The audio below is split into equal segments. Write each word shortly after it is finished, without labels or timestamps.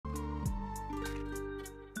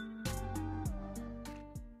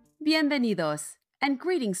Bienvenidos, and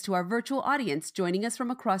greetings to our virtual audience joining us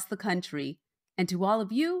from across the country, and to all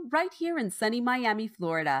of you right here in sunny Miami,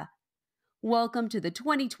 Florida. Welcome to the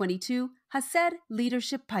 2022 HACR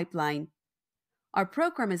Leadership Pipeline. Our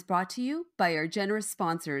program is brought to you by our generous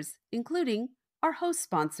sponsors, including our host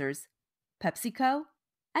sponsors, PepsiCo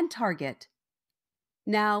and Target.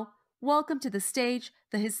 Now, welcome to the stage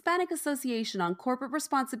the Hispanic Association on Corporate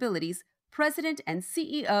Responsibility's President and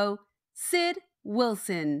CEO, Sid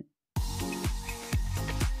Wilson.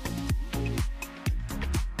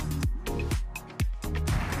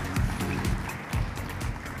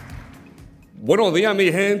 Buenos días,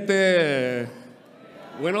 mi gente.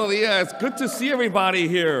 Buenos días. Good to see everybody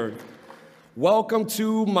here. Welcome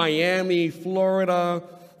to Miami, Florida,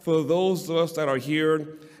 for those of us that are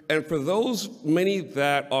here. And for those many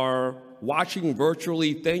that are watching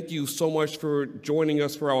virtually, thank you so much for joining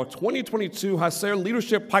us for our 2022 HACR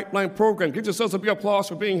Leadership Pipeline Program. Give yourselves a big applause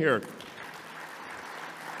for being here.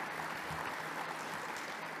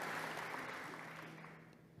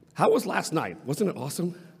 How was last night? Wasn't it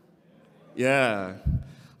awesome? Yeah.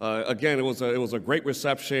 Again, it was a great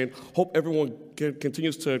reception. Hope everyone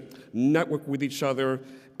continues to network with each other,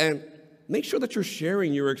 and make sure that you're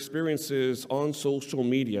sharing your experiences on social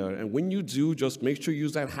media. And when you do, just make sure you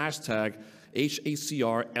use that hashtag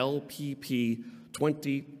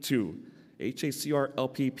HACRLPP22.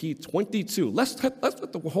 HACRLPP22. Let's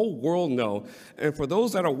let the whole world know. And for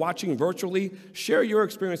those that are watching virtually, share your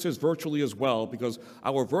experiences virtually as well, because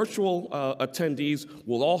our virtual attendees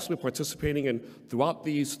will also be participating. And throughout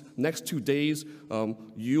these next 2 days,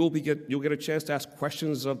 you'll get a chance to ask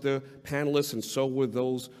questions of the panelists, and so will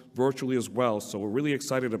those virtually as well. So we're really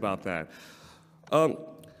excited about that.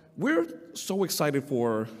 We're so excited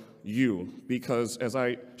for you because, as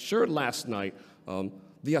I shared last night,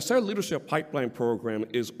 the HACR Leadership Pipeline Program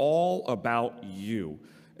is all about you.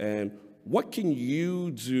 And what can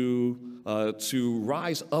you do to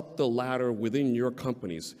rise up the ladder within your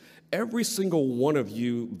companies? Every single one of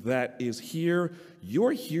you that is here,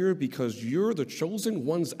 you're here because you're the chosen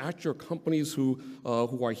ones at your companies who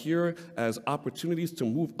are here as opportunities to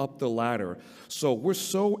move up the ladder. So we're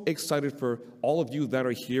so excited for all of you that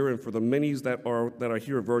are here and for the many that are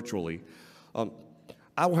here virtually.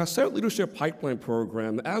 Our HACR Leadership Pipeline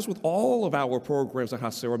Program, as with all of our programs at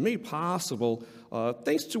HACR, are made possible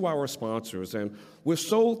thanks to our sponsors. And we're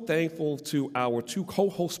so thankful to our two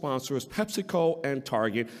co-host sponsors, PepsiCo and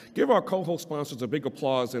Target. Give our co-host sponsors a big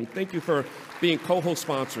applause, and thank you for being co-host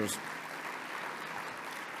sponsors.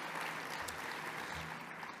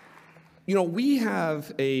 You know, we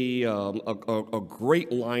have a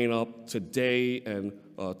great lineup today and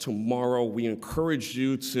tomorrow. We encourage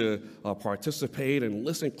you to participate and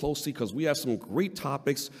listen closely because we have some great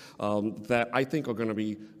topics that I think are going to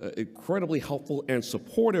be incredibly helpful and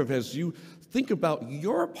supportive as you think about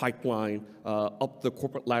your pipeline up the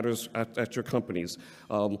corporate ladders at your companies.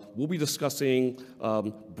 We'll be discussing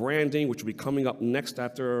branding, which will be coming up next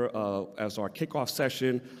after as our kickoff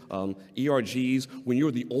session, ERGs, when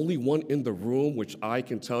you're the only one in the room, which I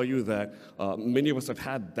can tell you that many of us have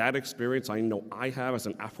had that experience. I know I have as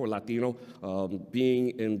an Afro-Latino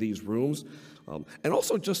being in these rooms. And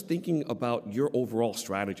also just thinking about your overall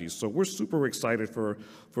strategies. So we're super excited for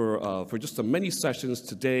just the many sessions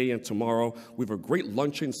today and tomorrow. We have a great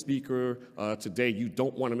luncheon speaker today. You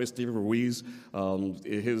don't want to miss David Ruiz.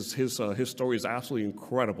 His story is absolutely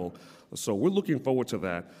incredible. So we're looking forward to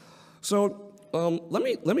that. So let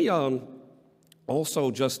me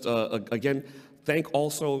also just again thank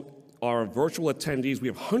also our virtual attendees. We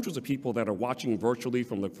have hundreds of people that are watching virtually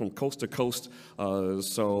from coast to coast.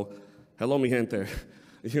 So hello, mi gente.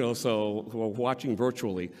 So who are watching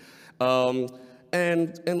virtually.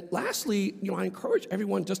 And lastly, I encourage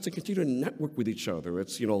everyone just to continue to network with each other.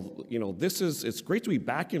 It's it's great to be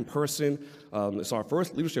back in person. It's our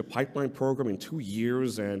first leadership pipeline program in 2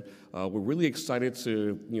 years, and we're really excited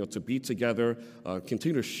to be together,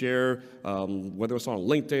 continue to share, whether it's on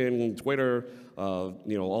LinkedIn, Twitter,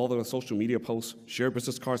 all the social media posts, share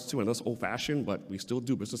business cards too. And that's old-fashioned, but we still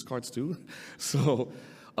do business cards too. So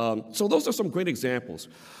those are some great examples.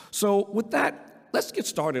 So with that, let's get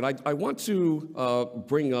started. I want to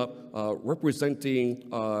bring up representing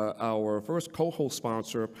our first co-host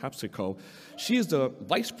sponsor, PepsiCo. She is the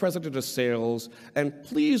Vice President of Sales, and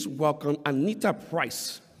please welcome Anita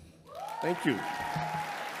Price. Thank you.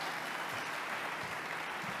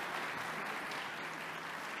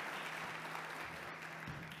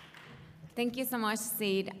 Thank you so much,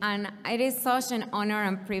 Sid. And it is such an honor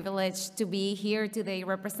and privilege to be here today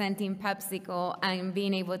representing PepsiCo and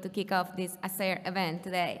being able to kick off this HACR event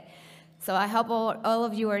today. So I hope all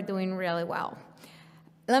of you are doing really well.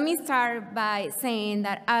 Let me start by saying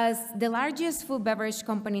that as the largest food beverage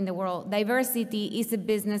company in the world, diversity is a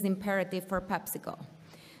business imperative for PepsiCo.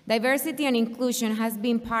 Diversity and inclusion has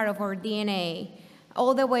been part of our DNA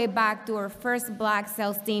all the way back to our first Black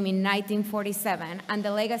sales team in 1947 and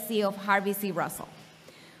the legacy of Harvey C. Russell.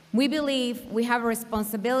 We believe we have a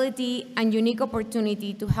responsibility and unique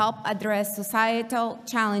opportunity to help address societal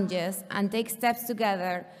challenges and take steps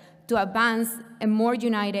together to advance a more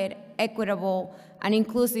united, equitable, and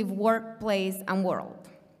inclusive workplace and world.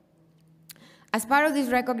 As part of this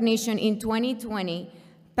recognition, in 2020,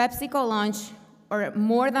 PepsiCo launched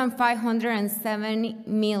more than 507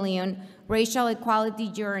 million racial equality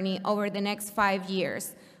journey over the next 5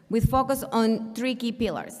 years, with focus on 3 key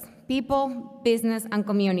pillars: people, business, and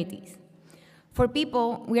communities. For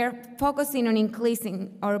people, we are focusing on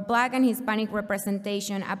increasing our Black and Hispanic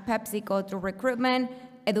representation at PepsiCo through recruitment,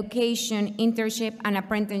 education, internship, and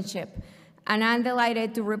apprenticeship. And I'm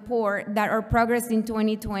delighted to report that our progress in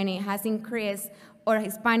 2020 has increased our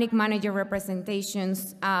Hispanic manager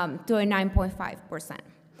representations to a 9.5%.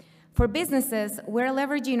 For businesses, we're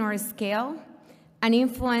leveraging our scale and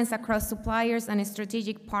influence across suppliers and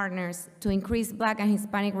strategic partners to increase Black and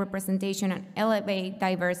Hispanic representation and elevate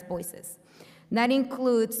diverse voices. That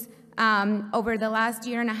includes, over the last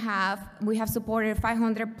year and a half, we have supported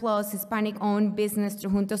 500+ Hispanic-owned business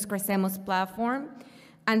through Juntos Crecemos platform,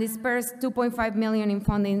 and dispersed $2.5 million in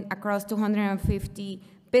funding across 250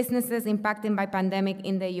 businesses impacted by pandemic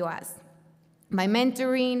in the US, by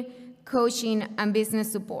mentoring, coaching, and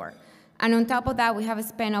business support. And on top of that, we have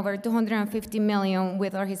spent over $250 million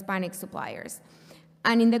with our Hispanic suppliers.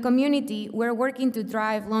 And in the community, we're working to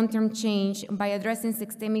drive long-term change by addressing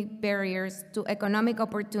systemic barriers to economic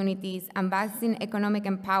opportunities and advancing economic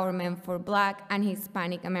empowerment for Black and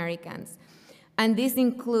Hispanic Americans. And this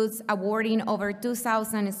includes awarding over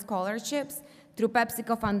 2,000 scholarships through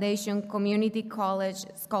PepsiCo Foundation Community College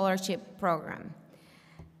Scholarship Program.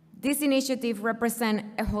 This initiative represents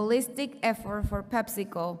a holistic effort for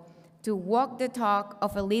PepsiCo to walk the talk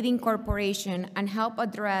of a leading corporation and help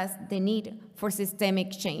address the need for systemic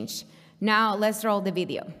change. Now, let's roll the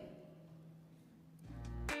video.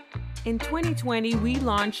 In 2020, we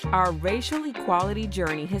launched our Racial Equality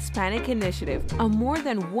Journey Hispanic Initiative, a more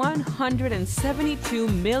than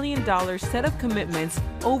 $172 million set of commitments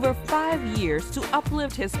over 5 years to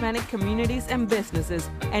uplift Hispanic communities and businesses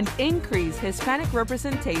and increase Hispanic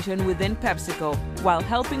representation within PepsiCo while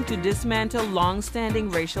helping to dismantle long-standing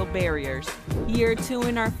racial barriers. Year 2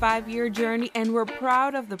 in our 5-year journey, and we're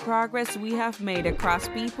proud of the progress we have made across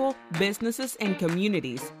people, businesses, and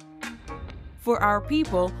communities. For our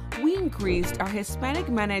people, we increased our Hispanic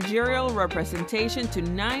managerial representation to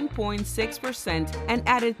 9.6% and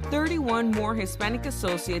added 31 more Hispanic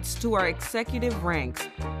associates to our executive ranks.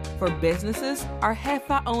 For businesses, our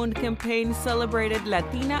Jefa-owned campaign celebrated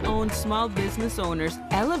Latina-owned small business owners,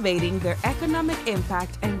 elevating their economic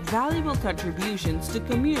impact and valuable contributions to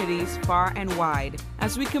communities far and wide.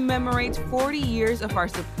 As we commemorate 40 years of our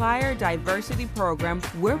supplier diversity program,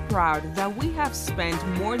 we're proud that we have spent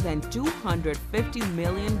more than $250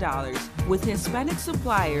 million with Hispanic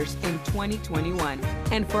suppliers in 2021.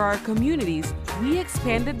 And for our communities, we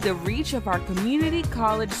expanded the reach of our community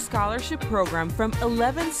college scholarship program from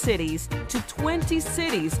 11 cities to 20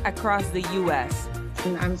 cities across the U.S.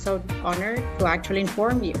 I'm so honored to actually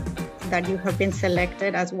inform you that you have been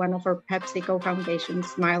selected as one of our PepsiCo Foundation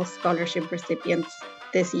Smile Scholarship recipients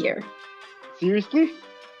this year. Seriously?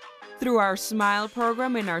 Through our SMILE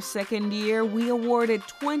program in our 2nd year, we awarded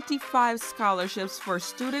 25 scholarships for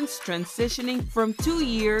students transitioning from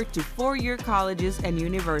 2-year to 4-year colleges and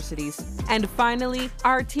universities. And finally,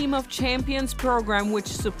 our Team of Champions program, which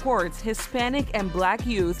supports Hispanic and Black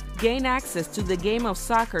youth gain access to the game of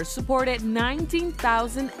soccer, supported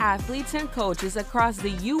 19,000 athletes and coaches across the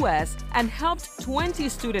U.S. and helped 20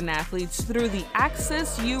 student athletes through the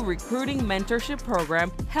Access U Recruiting Mentorship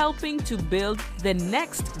Program, helping to build the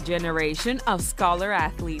next generation of scholar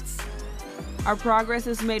athletes. Our progress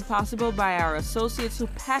is made possible by our associates who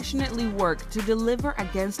passionately work to deliver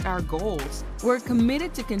against our goals. We're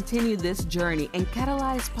committed to continue this journey and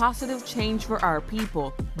catalyze positive change for our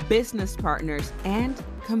people, business partners, and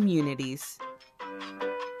communities.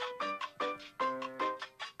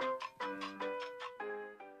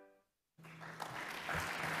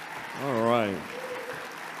 All right.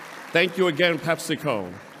 Thank you again, PepsiCo.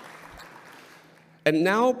 And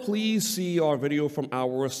now please see our video from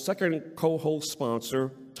our second co-host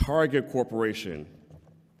sponsor, Target Corporation.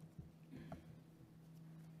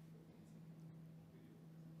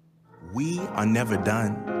 We are never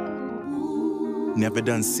done. Never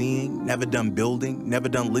done seeing, never done building, never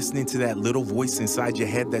done listening to that little voice inside your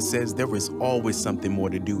head that says there is always something more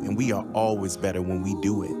to do and we are always better when we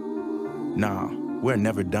do it. Nah, we're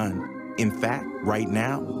never done. In fact, right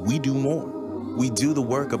now, we do more. We do the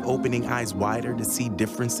work of opening eyes wider to see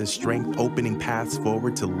difference as strength, opening paths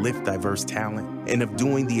forward to lift diverse talent, and of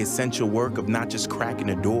doing the essential work of not just cracking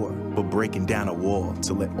a door, but breaking down a wall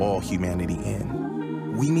to let all humanity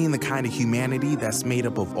in. We mean the kind of humanity that's made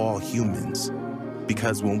up of all humans.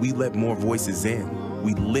 Because when we let more voices in,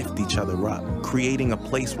 we lift each other up, creating a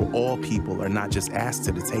place where all people are not just asked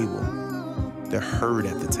to the table, they're heard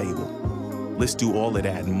at the table. Let's do all of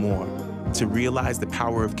that and more to realize the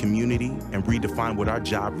power of community and redefine what our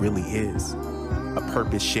job really is. A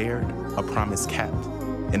purpose shared, a promise kept,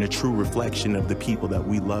 and a true reflection of the people that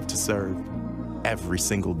we love to serve every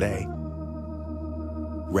single day.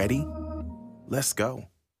 Ready? Let's go.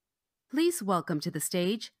 Please welcome to the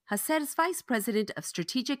stage HACR's Vice President of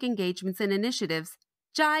Strategic Engagements and Initiatives,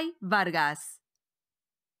 Jai Vargas.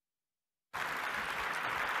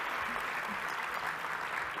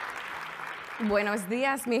 Buenos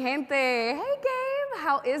dias, mi gente. Hey, Gabe.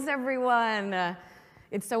 How is everyone?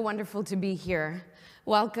 It's so wonderful to be here.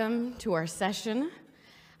 Welcome to our session.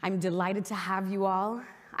 I'm delighted to have you all.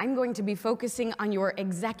 I'm going to be focusing on your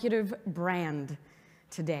executive brand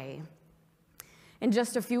today. In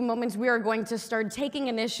just a few moments, we are going to start taking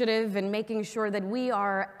initiative and making sure that we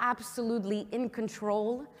are absolutely in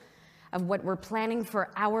control of what we're planning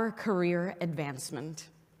for our career advancement.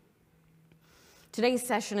 Today's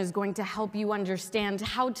session is going to help you understand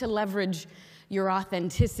how to leverage your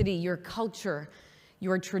authenticity, your culture,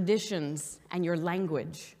 your traditions, and your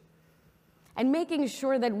language. And making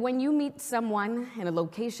sure that when you meet someone in a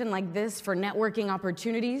location like this for networking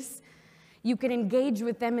opportunities, you can engage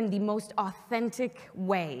with them in the most authentic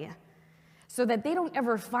way so that they don't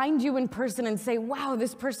ever find you in person and say, wow,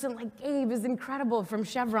 this person like Gabe is incredible from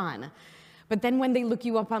Chevron. But then when they look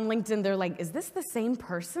you up on LinkedIn, they're like, is this the same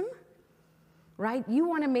person? Right? You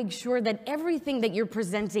want to make sure that everything that you're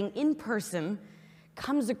presenting in person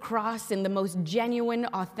comes across in the most genuine,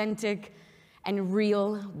 authentic, and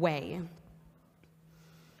real way.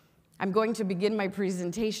 I'm going to begin my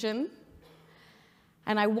presentation.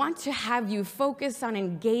 And I want to have you focus on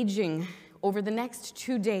engaging over the next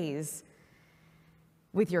 2 days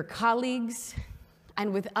with your colleagues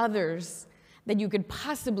and with others that you could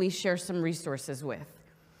possibly share some resources with.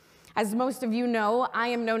 As most of you know, I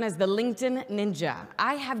am known as the LinkedIn Ninja.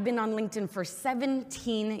 I have been on LinkedIn for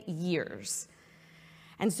 17 years.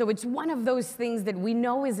 And so it's one of those things that we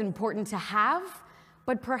know is important to have,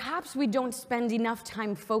 but perhaps we don't spend enough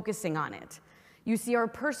time focusing on it. You see, our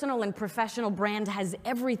personal and professional brand has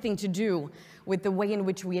everything to do with the way in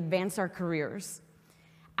which we advance our careers.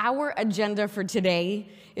 Our agenda for today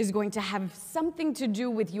is going to have something to do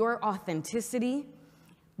with your authenticity,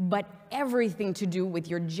 but everything to do with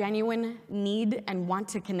your genuine need and want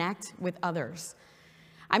to connect with others.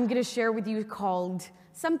 I'm going to share with you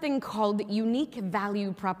something called unique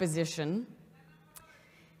value proposition.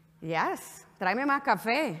 Yes, tráeme más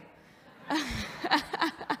café.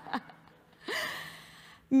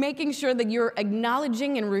 Making sure that you're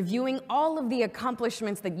acknowledging and reviewing all of the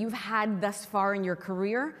accomplishments that you've had thus far in your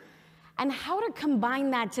career, and how to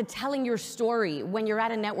combine that to telling your story when you're at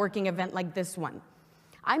a networking event like this one.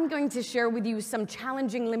 I'm going to share with you some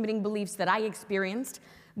challenging limiting beliefs that I experienced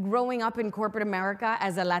growing up in corporate America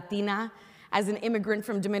as a Latina, as an immigrant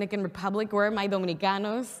from Dominican Republic. Where are my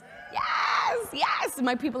Dominicanos? Yes, yes,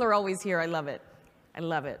 my people are always here. I love it. I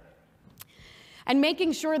love it. And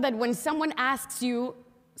making sure that when someone asks you,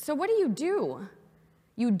 so what do?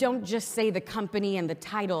 You don't just say the company and the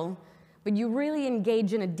title, but you really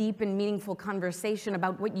engage in a deep and meaningful conversation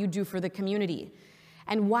about what you do for the community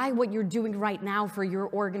and why what you're doing right now for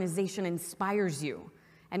your organization inspires you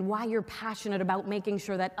and why you're passionate about making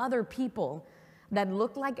sure that other people that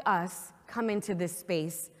look like us come into this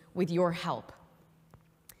space with your help.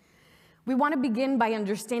 We want to begin by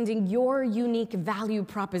understanding your unique value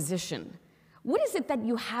proposition. What is it that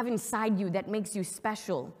you have inside you that makes you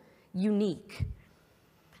special, unique?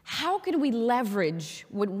 How can we leverage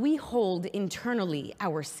what we hold internally,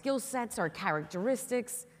 our skill sets, our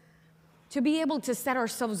characteristics, to be able to set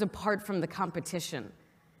ourselves apart from the competition,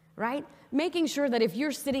 right? Making sure that if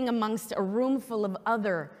you're sitting amongst a room full of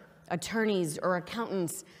other attorneys or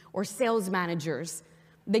accountants or sales managers,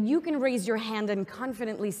 that you can raise your hand and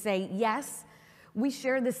confidently say, yes, we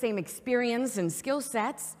share the same experience and skill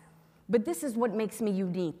sets, but this is what makes me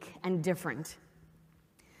unique and different.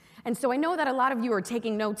 And so I know that a lot of you are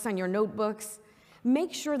taking notes on your notebooks.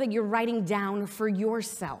 Make sure that you're writing down for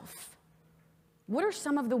yourself. What are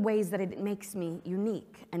some of the ways that it makes me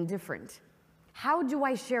unique and different? How do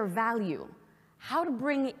I share value? How to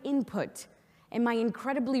bring input? Am I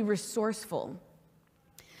incredibly resourceful?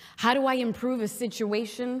 How do I improve a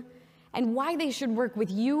situation? And why they should work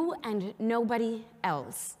with you and nobody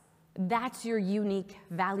else. That's your unique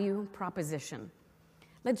value proposition.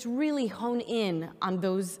 Let's really hone in on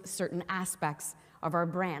those certain aspects of our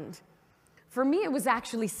brand. For me, it was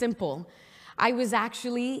actually simple. I was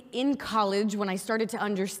actually in college when I started to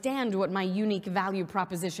understand what my unique value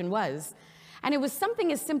proposition was. And it was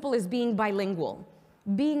something as simple as being bilingual,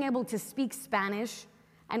 being able to speak Spanish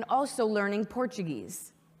and also learning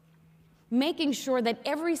Portuguese. Making sure that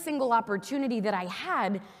every single opportunity that I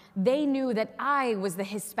had, they knew that I was the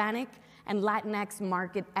Hispanic and Latinx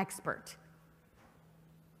market expert.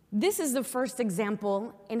 This is the first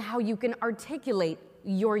example in how you can articulate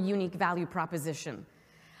your unique value proposition.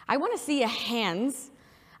 I want to see a hands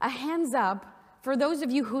up for those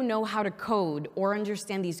of you who know how to code or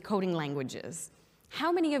understand these coding languages.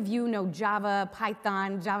 How many of you know Java,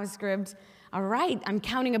 Python, JavaScript? All right, I'm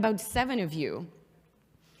counting about 7 of you.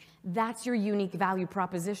 That's your unique value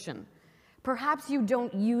proposition. Perhaps you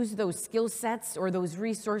don't use those skill sets or those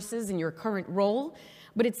resources in your current role,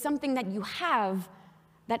 but it's something that you have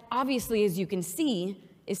that obviously, as you can see,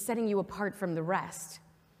 is setting you apart from the rest.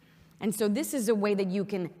 And so this is a way that you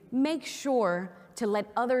can make sure to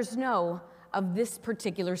let others know of this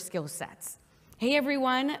particular skill sets. Hey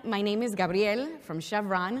everyone, my name is Gabrielle from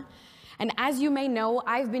Chevron, and as you may know,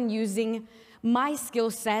 I've been using my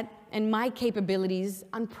skill set and my capabilities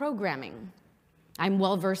on programming. I'm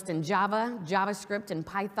well-versed in Java, JavaScript, and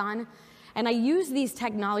Python, and I use these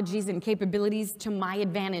technologies and capabilities to my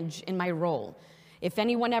advantage in my role. If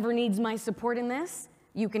anyone ever needs my support in this,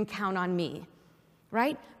 you can count on me,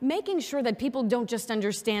 right? Making sure that people don't just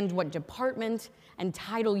understand what department and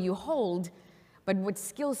title you hold, but what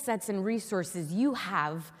skill sets and resources you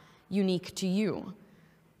have unique to you.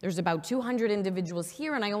 There's about 200 individuals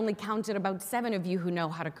here, and I only counted about 7 of you who know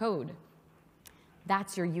how to code.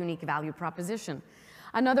 That's your unique value proposition.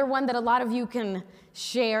 Another one that a lot of you can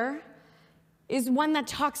share is one that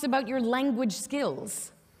talks about your language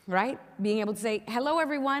skills, right? Being able to say, hello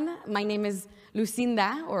everyone, my name is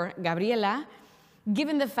Lucinda or Gabriela.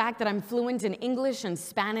 Given the fact that I'm fluent in English and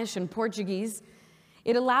Spanish and Portuguese,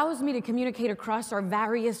 it allows me to communicate across our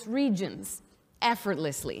various regions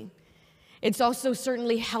effortlessly. It's also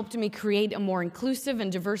certainly helped me create a more inclusive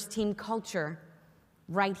and diverse team culture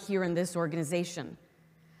right here in this organization.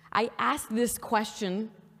 I asked this question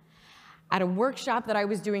at a workshop that I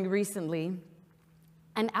was doing recently,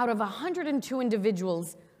 and out of 102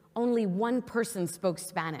 individuals, only 1 person spoke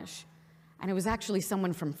Spanish, and it was actually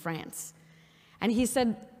someone from France. And he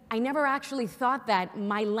said, I never actually thought that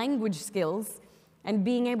my language skills and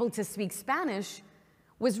being able to speak Spanish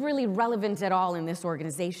was really relevant at all in this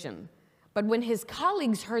organization. But when his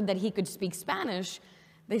colleagues heard that he could speak Spanish,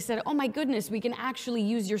 they said, oh my goodness, we can actually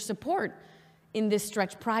use your support in this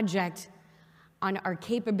stretch project on our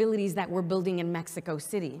capabilities that we're building in Mexico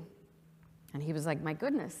City. And he was like, my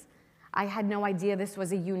goodness, I had no idea this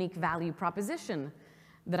was a unique value proposition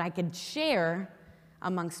that I could share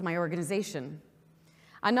amongst my organization.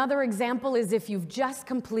 Another example is if you've just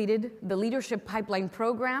completed the Leadership Pipeline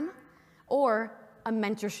program or a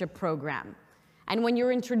mentorship program. And when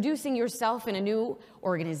you're introducing yourself in a new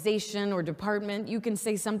organization or department, you can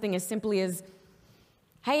say something as simply as,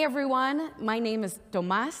 hey everyone, my name is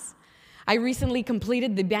Tomas. I recently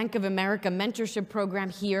completed the Bank of America mentorship program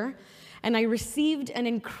here, and I received an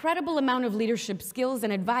incredible amount of leadership skills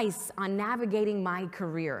and advice on navigating my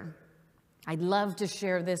career. I'd love to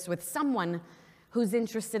share this with someone who's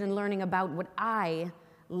interested in learning about what I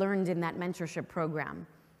learned in that mentorship program.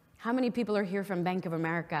 How many people are here from Bank of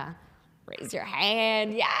America? Raise your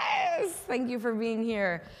hand. Yes, thank you for being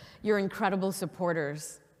here. You're incredible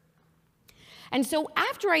supporters. And so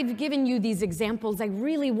after I've given you these examples, I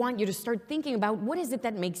really want you to start thinking about what is it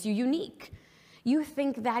that makes you unique. You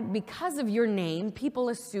think that because of your name, people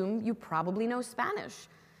assume you probably know Spanish.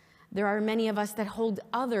 There are many of us that hold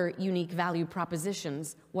other unique value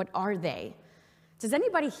propositions. What are they? Does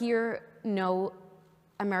anybody here know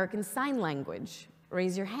American Sign Language?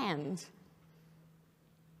 Raise your hand.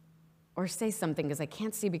 Or say something, because I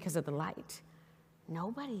can't see because of the light.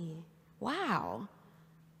 Nobody. Wow.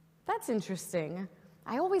 That's interesting.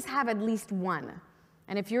 I always have at least one.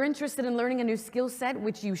 And if you're interested in learning a new skill set,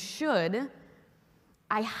 which you should,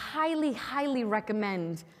 I highly, highly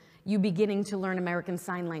recommend you beginning to learn American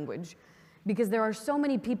Sign Language, because there are so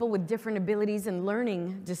many people with different abilities and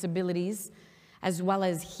learning disabilities, as well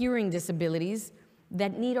as hearing disabilities,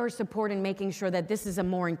 that need our support in making sure that this is a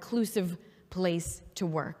more inclusive place to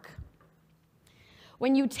work.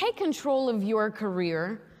 When you take control of your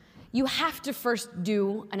career, you have to first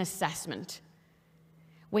do an assessment.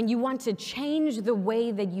 When you want to change the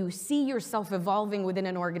way that you see yourself evolving within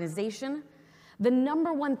an organization, the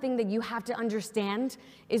number one thing that you have to understand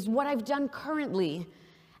is what I've done currently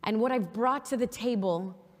and what I've brought to the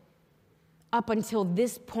table up until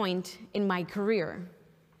this point in my career.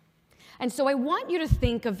 And so I want you to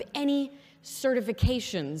think of any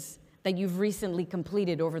certifications that you've recently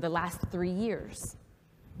completed over the last 3 years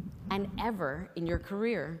and ever in your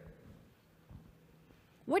career.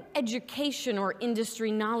 What education or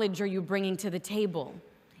industry knowledge are you bringing to the table?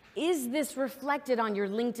 Is this reflected on your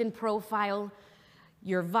LinkedIn profile,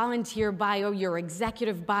 your volunteer bio, your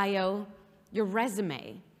executive bio, your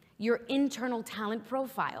resume, your internal talent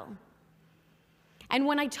profile? And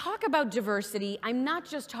when I talk about diversity, I'm not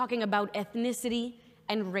just talking about ethnicity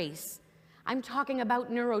and race. I'm talking about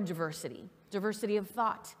neurodiversity, diversity of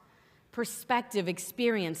thought, perspective,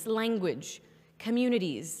 experience, language,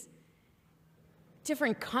 communities,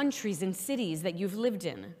 different countries and cities that you've lived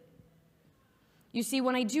in. You see,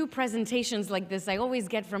 when I do presentations like this, I always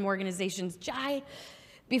get from organizations, Jai,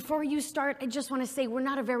 before you start, I just want to say we're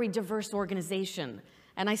not a very diverse organization.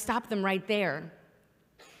 And I stop them right there.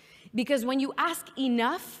 Because when you ask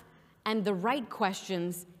enough and the right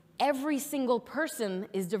questions, every single person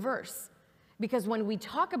is diverse. Because when we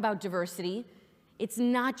talk about diversity, it's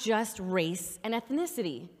not just race and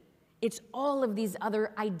ethnicity. It's all of these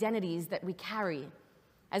other identities that we carry,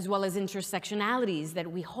 as well as intersectionalities that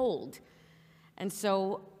we hold. And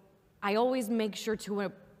so I always make sure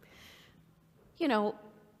to,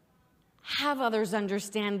 have others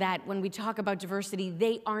understand that when we talk about diversity,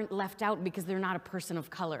 they aren't left out because they're not a person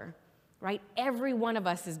of color, right? Every one of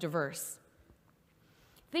us is diverse.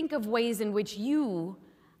 Think of ways in which you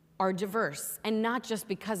are diverse, and not just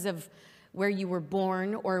because of where you were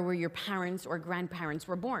born or where your parents or grandparents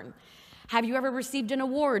were born. Have you ever received an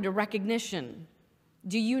award or recognition?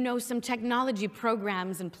 Do you know some technology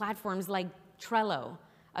programs and platforms like Trello,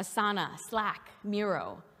 Asana, Slack,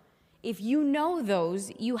 Miro? If you know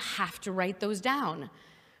those, you have to write those down.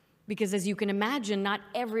 Because as you can imagine, not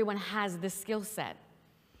everyone has this skill set.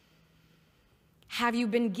 Have you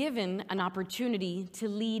been given an opportunity to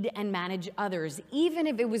lead and manage others, even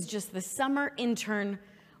if it was just the summer intern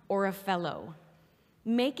or a fellow?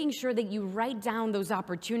 Making sure that you write down those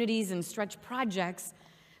opportunities and stretch projects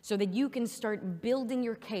so that you can start building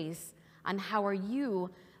your case on how are you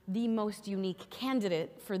the most unique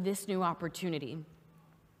candidate for this new opportunity.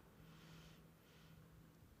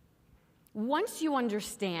 Once you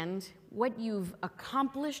understand what you've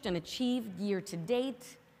accomplished and achieved year to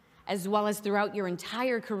date, as well as throughout your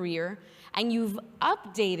entire career, and you've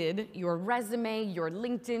updated your resume, your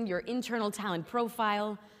LinkedIn, your internal talent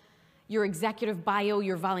profile, your executive bio,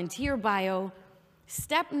 your volunteer bio,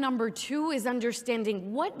 step number 2 is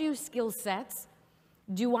understanding what new skill sets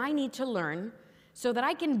do I need to learn so that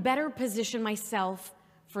I can better position myself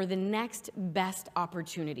for the next best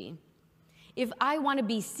opportunity. If I want to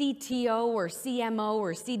be CTO or CMO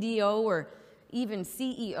or CDO or even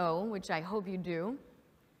CEO, which I hope you do,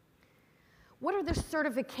 what are the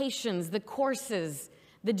certifications, the courses,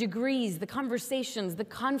 the degrees, the conversations, the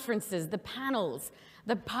conferences, the panels,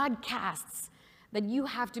 the podcasts that you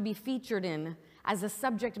have to be featured in as a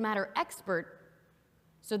subject matter expert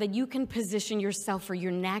so that you can position yourself for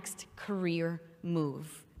your next career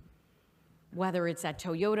move, whether it's at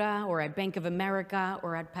Toyota or at Bank of America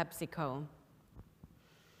or at PepsiCo?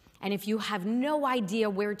 And if you have no idea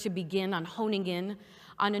where to begin on honing in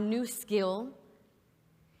on a new skill,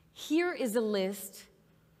 here is a list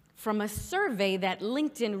from a survey that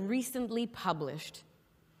LinkedIn recently published.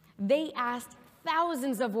 They asked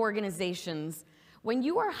thousands of organizations, when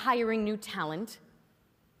you are hiring new talent,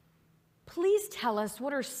 please tell us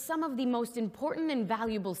what are some of the most important and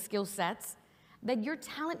valuable skill sets that your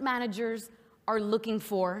talent managers are looking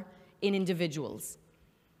for in individuals.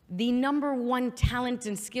 The number 1 talent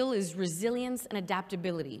and skill is resilience and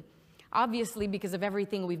adaptability. Obviously, because of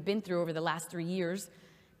everything we've been through over the last 3 years,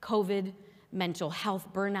 COVID, mental health,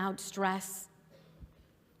 burnout, stress.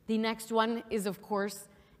 The next one is, of course,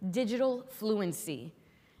 digital fluency.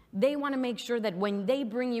 They want to make sure that when they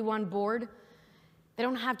bring you on board, they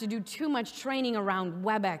don't have to do too much training around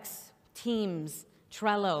WebEx, Teams,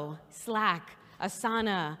 Trello, Slack,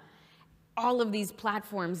 Asana, all of these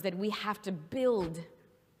platforms that we have to build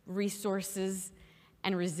resources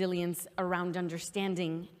and resilience around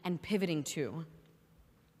understanding and pivoting to.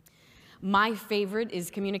 My favorite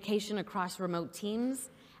is communication across remote teams,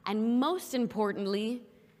 and most importantly,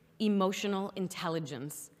 emotional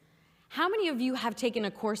intelligence. How many of you have taken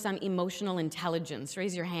a course on emotional intelligence?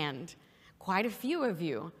 Raise your hand. Quite a few of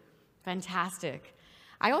you. Fantastic.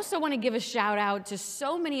 I also want to give a shout out to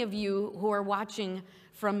so many of you who are watching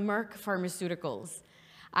from Merck Pharmaceuticals.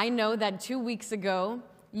 I know that 2 weeks ago,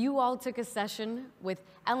 you all took a session with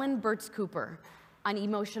Ellen Burtz-Cooper on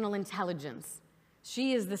emotional intelligence.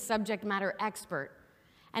 She is the subject matter expert.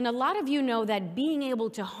 And a lot of you know that being able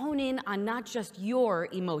to hone in on not just your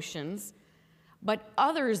emotions, but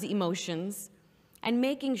others' emotions, and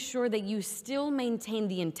making sure that you still maintain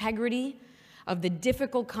the integrity of the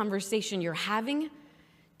difficult conversation you're having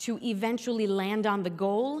to eventually land on the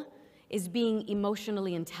goal is being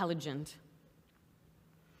emotionally intelligent.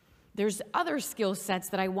 There's other skill sets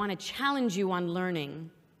that I want to challenge you on learning,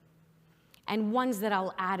 and ones that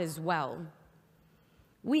I'll add as well.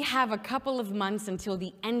 We have a couple of months until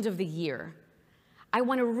the end of the year. I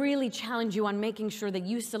want to really challenge you on making sure that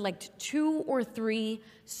you select 2 or 3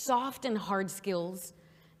 soft and hard skills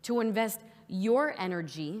to invest your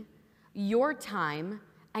energy, your time,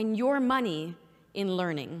 and your money in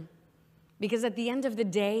learning. Because at the end of the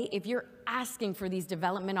day, if you're asking for these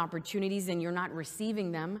development opportunities and you're not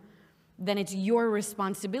receiving them, then it's your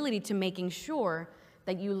responsibility to making sure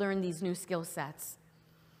that you learn these new skill sets.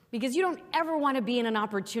 Because you don't ever want to be in an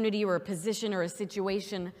opportunity or a position or a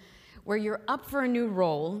situation where you're up for a new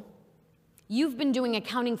role, you've been doing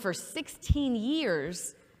accounting for 16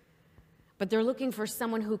 years, but they're looking for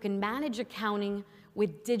someone who can manage accounting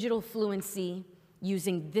with digital fluency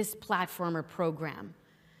using this platform or program.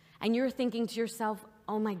 And you're thinking to yourself,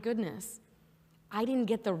 oh my goodness, I didn't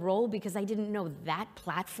get the role because I didn't know that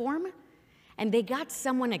platform? And they got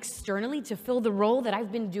someone externally to fill the role that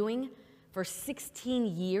I've been doing for 16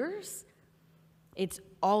 years? It's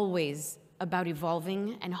always about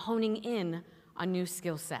evolving and honing in on new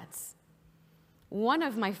skill sets. One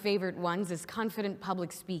of my favorite ones is confident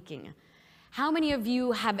public speaking. How many of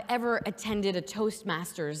you have ever attended a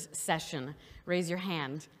Toastmasters session? Raise your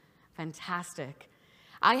hand. Fantastic.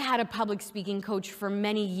 I had a public speaking coach for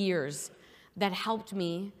many years that helped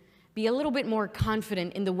me be a little bit more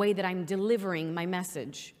confident in the way that I'm delivering my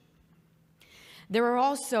message. There are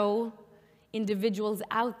also individuals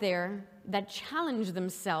out there that challenge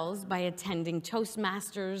themselves by attending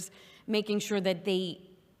Toastmasters, making sure that they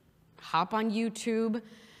hop on YouTube,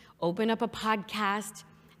 open up a podcast,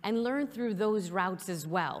 and learn through those routes as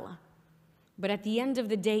well. But at the end of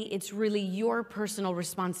the day, it's really your personal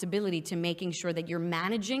responsibility to making sure that you're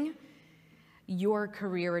managing your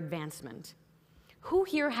career advancement. Who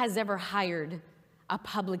here has ever hired a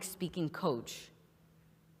public speaking coach?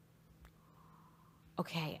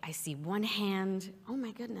 Okay, I see one hand. Oh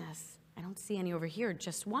my goodness, I don't see any over here,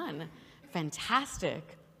 just one.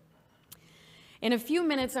 Fantastic. In a few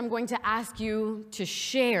minutes, I'm going to ask you to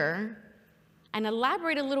share and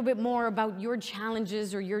elaborate a little bit more about your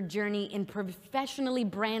challenges or your journey in professionally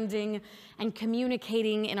branding and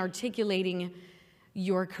communicating and articulating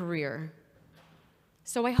your career.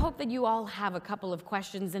 So I hope that you all have a couple of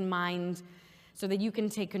questions in mind so that you can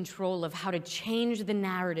take control of how to change the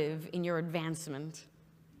narrative in your advancement.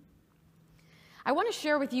 I want to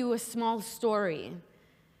share with you a small story,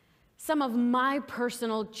 some of my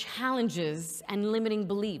personal challenges and limiting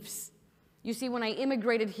beliefs. You see, when I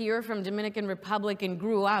immigrated here from Dominican Republic and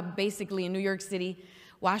grew up basically in New York City,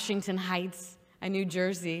 Washington Heights, and New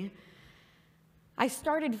Jersey, I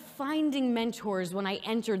started finding mentors when I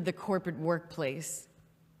entered the corporate workplace.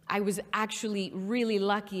 I was actually really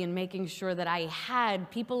lucky in making sure that I had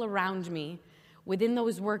people around me within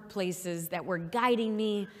those workplaces that were guiding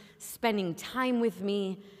me, spending time with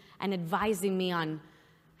me, and advising me on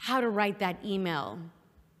how to write that email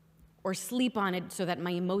or sleep on it so that my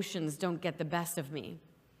emotions don't get the best of me,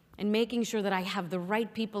 and making sure that I have the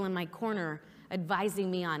right people in my corner advising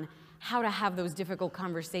me on how to have those difficult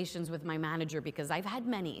conversations with my manager, because I've had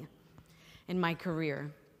many in my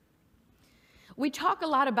career. We talk a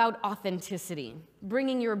lot about authenticity,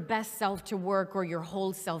 bringing your best self to work or your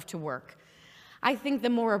whole self to work. I think the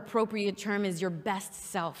more appropriate term is your best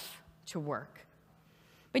self to work.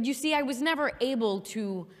 But you see, I was never able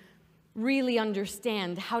to really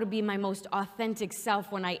understand how to be my most authentic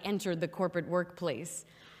self when I entered the corporate workplace.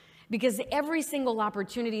 Because every single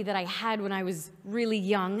opportunity that I had when I was really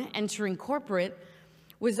young, entering corporate,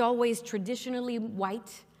 was always traditionally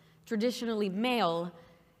white, traditionally male,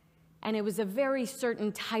 and it was a very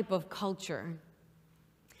certain type of culture.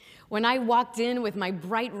 When I walked in with my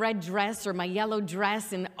bright red dress or my yellow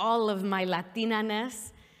dress and all of my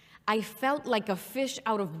Latina-ness, I felt like a fish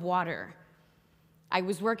out of water. I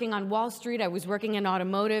was working on Wall Street, I was working in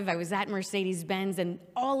automotive, I was at Mercedes-Benz, and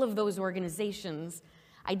all of those organizations,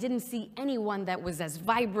 I didn't see anyone that was as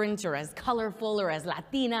vibrant or as colorful or as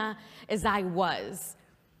Latina as I was.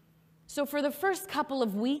 So for the first couple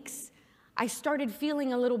of weeks, I started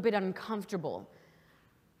feeling a little bit uncomfortable.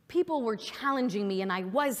 People were challenging me, and I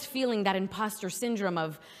was feeling that imposter syndrome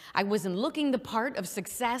of I wasn't looking the part of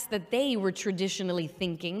success that they were traditionally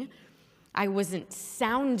thinking. I wasn't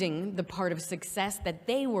sounding the part of success that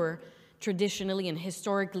they were traditionally and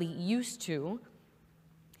historically used to.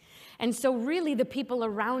 And so really the people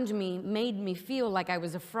around me made me feel like I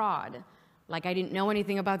was a fraud, like I didn't know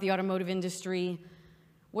anything about the automotive industry.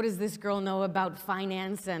 What does this girl know about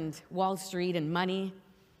finance and Wall Street and money?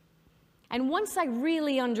 And once I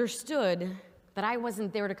really understood that I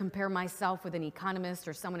wasn't there to compare myself with an economist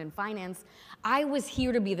or someone in finance, I was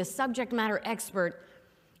here to be the subject matter expert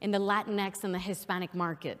in the Latinx and the Hispanic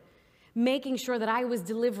market, making sure that I was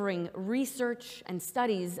delivering research and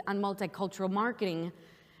studies on multicultural marketing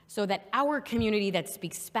so that our community that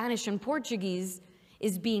speaks Spanish and Portuguese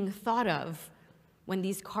is being thought of when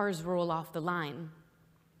these cars roll off the line.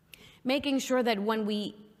 Making sure that when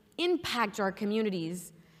we impact our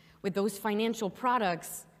communities with those financial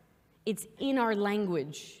products, it's in our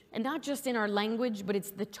language. And not just in our language, but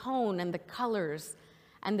it's the tone and the colors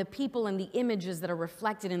and the people and the images that are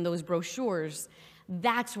reflected in those brochures.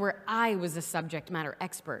 That's where I was a subject matter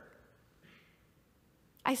expert.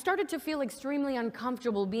 I started to feel extremely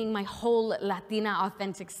uncomfortable being my whole Latina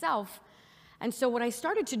authentic self. And so what I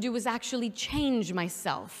started to do was actually change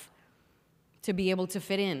myself to be able to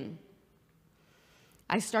fit in.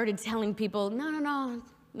 I started telling people, no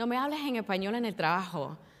me hables en español en el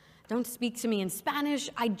trabajo. Don't speak to me in Spanish.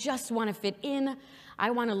 I just want to fit in.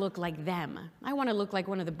 I want to look like them. I want to look like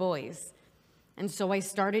one of the boys. And so I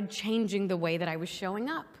started changing the way that I was showing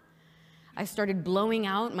up. I started blowing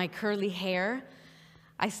out my curly hair.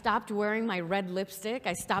 I stopped wearing my red lipstick.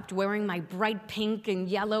 I stopped wearing my bright pink and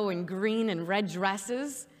yellow and green and red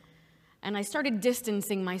dresses. And I started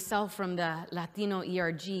distancing myself from the Latino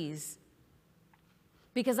ERGs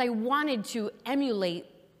because I wanted to emulate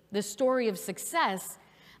the story of success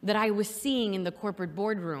that I was seeing in the corporate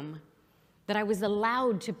boardroom, that I was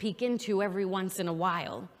allowed to peek into every once in a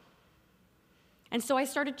while. And so I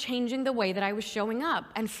started changing the way that I was showing up.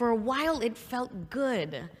 And for a while, it felt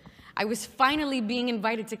good. I was finally being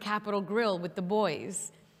invited to Capitol Grill with the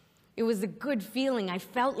boys. It was a good feeling. I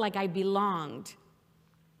felt like I belonged.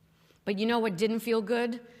 But you know what didn't feel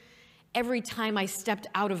good? Every time I stepped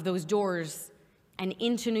out of those doors and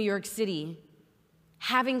into New York City,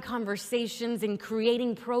 having conversations and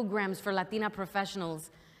creating programs for Latina professionals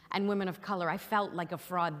and women of color, I felt like a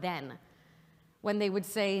fraud then. When they would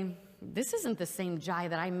say, this isn't the same Jai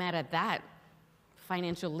that I met at that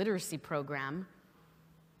financial literacy program.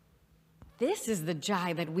 This is the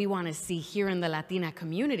Jai that we want to see here in the Latina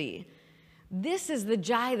community. This is the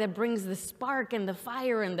Jai that brings the spark and the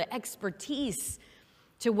fire and the expertise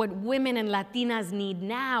to what women and Latinas need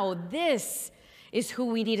now. This is who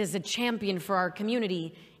we need as a champion for our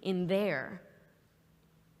community in there.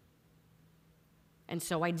 And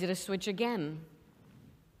so I did a switch again.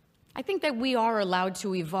 I think that we are allowed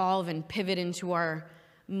to evolve and pivot into our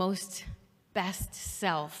most best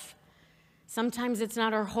self. Sometimes it's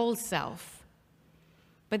not our whole self.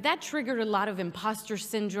 But that triggered a lot of imposter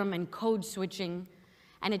syndrome and code switching,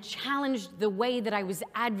 and it challenged the way that I was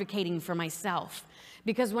advocating for myself.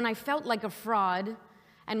 Because when I felt like a fraud,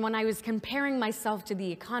 and when I was comparing myself to the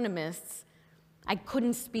economists, I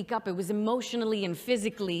couldn't speak up. It was emotionally and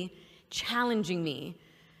physically challenging me.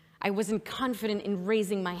 I wasn't confident in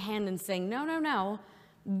raising my hand and saying, no,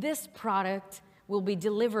 this product will be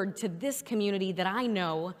delivered to this community that I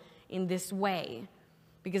know in this way,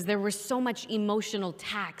 because there was so much emotional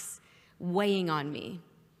tax weighing on me.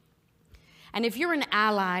 And if you're an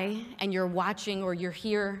ally and you're watching or you're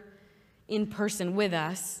here in person with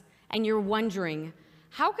us and you're wondering,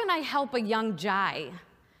 how can I help a young Jai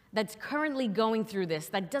that's currently going through this,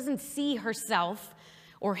 that doesn't see herself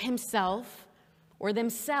or himself or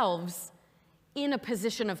themselves in a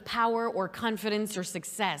position of power or confidence or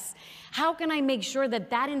success? How can I make sure that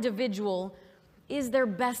that individual is their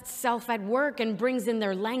best self at work and brings in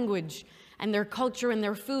their language and their culture and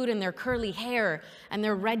their food and their curly hair and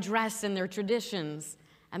their red dress and their traditions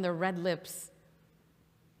and their red lips?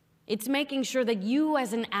 It's making sure that you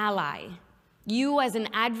as an ally, you as an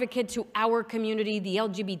advocate to our community, the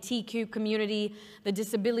LGBTQ community, the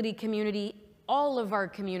disability community, all of our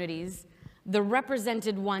communities, the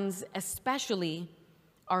represented ones especially,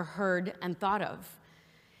 are heard and thought of.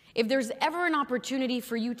 If there's ever an opportunity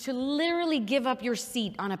for you to literally give up your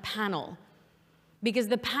seat on a panel because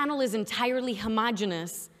the panel is entirely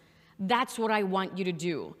homogenous, that's what I want you to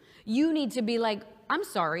do. You need to be like, I'm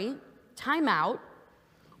sorry, time out.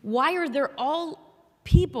 Why are there all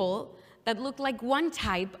people that look like one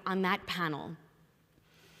type on that panel?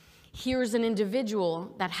 Here's an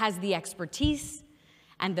individual that has the expertise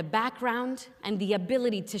and the background and the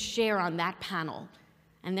ability to share on that panel.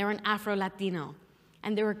 And they're an Afro-Latino,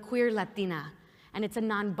 and they're a queer Latina, and it's a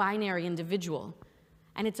non-binary individual,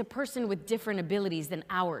 and it's a person with different abilities than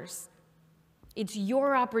ours. It's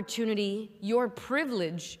your opportunity, your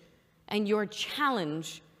privilege, and your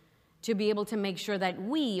challenge to be able to make sure that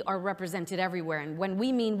we are represented everywhere. And when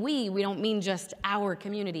we mean we don't mean just our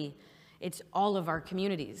community. It's all of our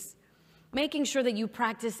communities. Making sure that you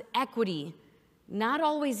practice equity, not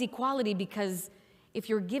always equality, because if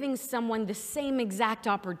you're giving someone the same exact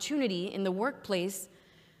opportunity in the workplace,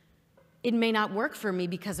 it may not work for me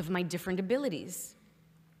because of my different abilities.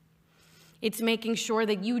 It's making sure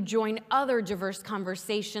that you join other diverse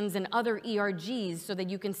conversations and other ERGs so that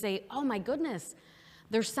you can say, oh my goodness,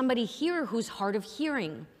 there's somebody here who's hard of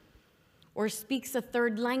hearing or speaks a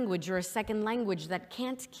third language or a second language that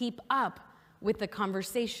can't keep up with the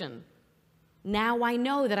conversation. Now I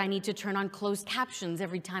know that I need to turn on closed captions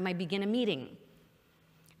every time I begin a meeting.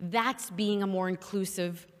 That's being a more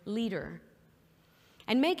inclusive leader.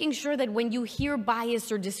 And making sure that when you hear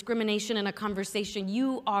bias or discrimination in a conversation,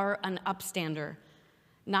 you are an upstander,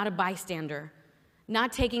 not a bystander.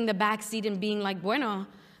 Not taking the back seat and being like, bueno,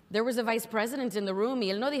 there was a vice president in the room y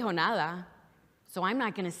él no dijo nada, so I'm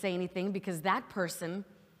not going to say anything because that person,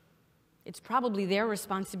 it's probably their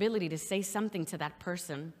responsibility to say something to that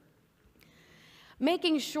person.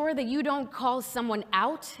 Making sure that you don't call someone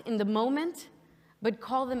out in the moment, but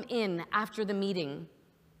call them in after the meeting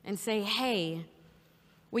and say, hey,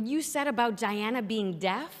 what you said about Diana being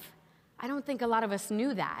deaf, I don't think a lot of us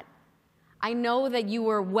knew that. I know that you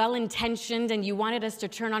were well-intentioned and you wanted us to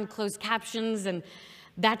turn on closed captions, and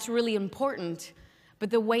that's really important.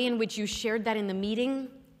 But the way in which you shared that in the meeting,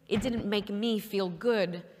 it didn't make me feel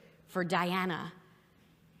good for Diana.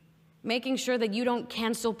 Making sure that you don't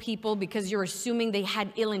cancel people because you're assuming they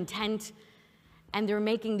had ill intent and they're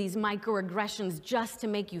making these microaggressions just to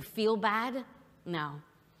make you feel bad. No,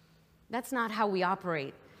 that's not how we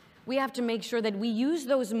operate. We have to make sure that we use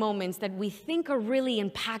those moments that we think are really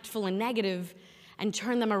impactful and negative and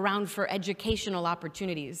turn them around for educational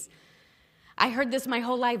opportunities. I heard this my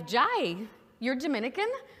whole life. Jai, you're Dominican,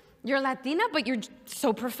 you're Latina, but you're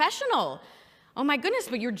so professional. Oh my goodness,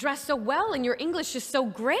 but you're dressed so well and your English is so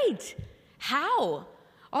great. How?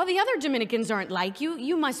 All the other Dominicans aren't like you.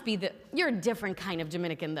 You must be you're a different kind of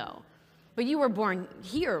Dominican though. But you were born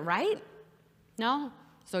here, right? No?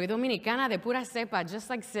 Soy dominicana de pura cepa, just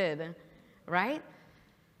like Sid, right?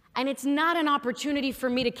 And it's not an opportunity for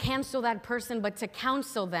me to cancel that person, but to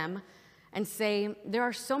counsel them and say, there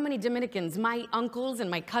are so many Dominicans. My uncles and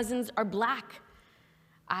my cousins are black.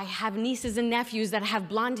 I have nieces and nephews that have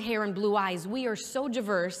blonde hair and blue eyes. We are so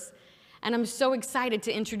diverse, and I'm so excited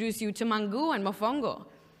to introduce you to Mangu and Mofongo.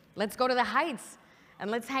 Let's go to the Heights,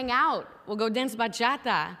 and let's hang out. We'll go dance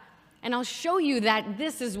bachata, and I'll show you that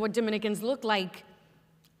this is what Dominicans look like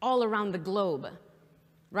all around the globe,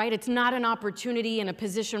 right? It's not an opportunity and a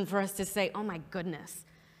position for us to say, oh my goodness,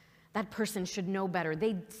 that person should know better.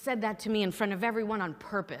 They said that to me in front of everyone on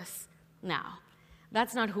purpose. No,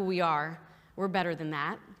 that's not who we are. We're better than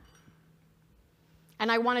that.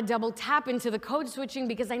 And I want to double tap into the code switching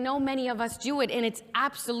because I know many of us do it, and it's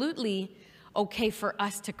absolutely okay for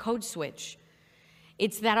us to code switch.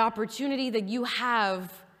 It's that opportunity that you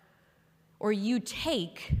have or you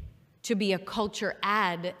take to be a culture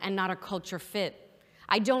add and not a culture fit.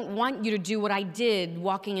 I don't want you to do what I did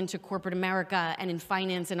walking into corporate America and in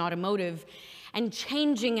finance and automotive and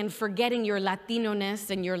changing and forgetting your Latino-ness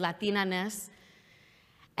and your Latina-ness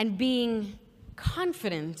and being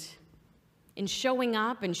confident in showing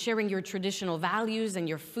up and sharing your traditional values and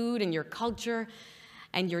your food and your culture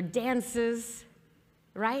and your dances,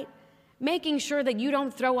 right? Making sure that you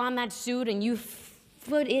don't throw on that suit and you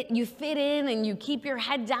fit in and you keep your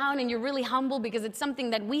head down and you're really humble because it's something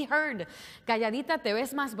that we heard. Calladita te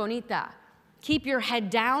ves más bonita. Keep your head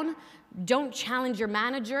down. Don't challenge your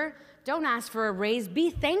manager. Don't ask for a raise. Be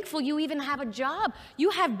thankful you even have a job. You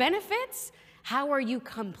have benefits. How are you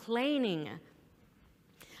complaining?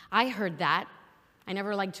 I heard that. I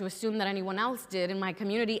never like to assume that anyone else did in my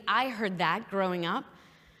community. I heard that growing up.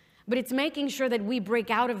 But it's making sure that we break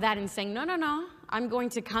out of that and saying, no, no, no, I'm going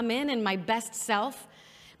to come in my best self.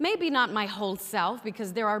 Maybe not my whole self,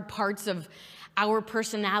 because there are parts of our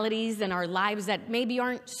personalities and our lives that maybe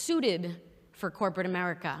aren't suited for corporate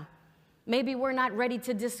America. Maybe we're not ready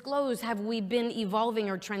to disclose, have we been evolving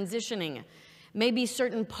or transitioning? Maybe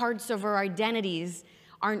certain parts of our identities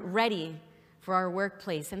aren't ready for our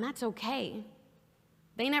workplace, and that's okay.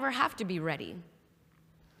 They never have to be ready.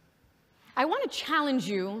 I want to challenge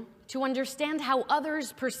you to understand how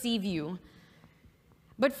others perceive you.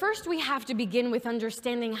 But first, we have to begin with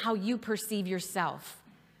understanding how you perceive yourself.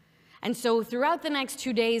 And so throughout the next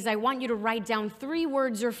 2 days, I want you to write down 3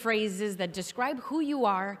 words or phrases that describe who you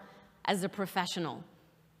are as a professional.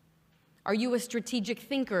 Are you a strategic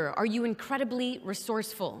thinker? Are you incredibly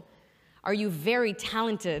resourceful? Are you very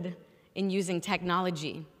talented in using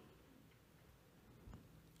technology?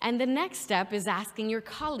 And the next step is asking your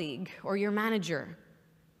colleague or your manager.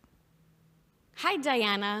 Hi,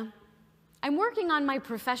 Diana. I'm working on my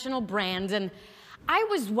professional brand, and I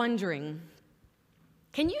was wondering,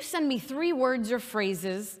 can you send me 3 words or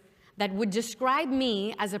phrases that would describe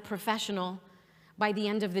me as a professional by the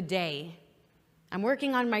end of the day? I'm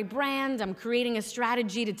working on my brand. I'm creating a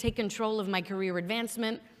strategy to take control of my career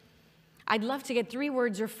advancement. I'd love to get 3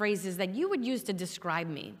 words or phrases that you would use to describe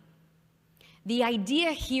me. The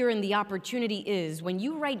idea here and the opportunity is when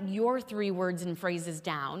you write your 3 words and phrases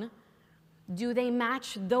down, do they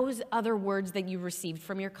match those other words that you received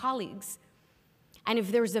from your colleagues? And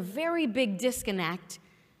if there's a very big disconnect,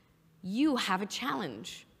 you have a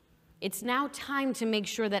challenge. It's now time to make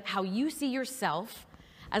sure that how you see yourself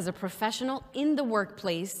as a professional in the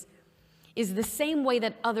workplace is the same way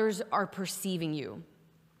that others are perceiving you.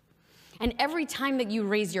 And every time that you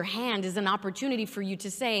raise your hand is an opportunity for you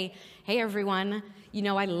to say, hey everyone, you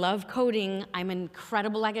know, I love coding, I'm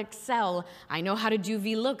incredible at Excel, I know how to do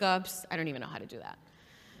VLOOKUPs. I don't even know how to do that.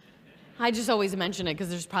 I just always mention it because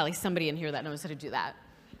there's probably somebody in here that knows how to do that.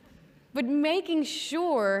 But making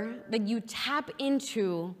sure that you tap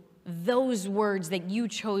into those words that you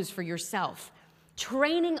chose for yourself,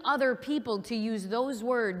 training other people to use those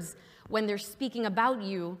words when they're speaking about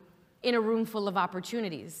you in a room full of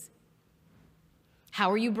opportunities. How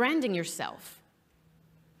are you branding yourself?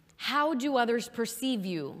 How do others perceive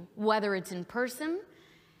you, whether it's in person?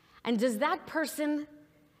 And does that person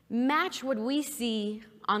match what we see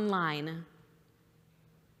online?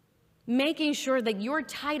 Making sure that your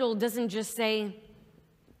title doesn't just say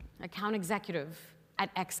account executive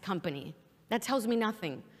at X company. That tells me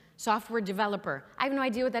nothing. Software developer. I have no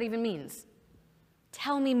idea what that even means.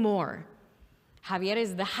 Tell me more. Javier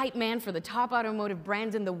is the hype man for the top automotive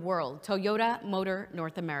brand in the world, Toyota Motor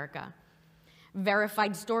North America.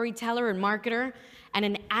 Verified storyteller and marketer, and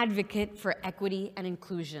an advocate for equity and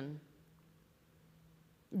inclusion.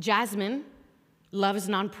 Jasmine loves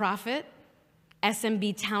nonprofit,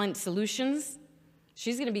 SMB Talent Solutions.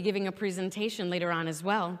 She's going to be giving a presentation later on as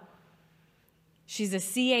well. She's a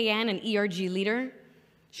CAN and ERG leader.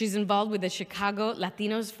 She's involved with the Chicago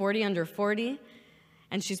Latinos 40 Under 40.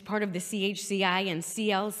 And she's part of the CHCI and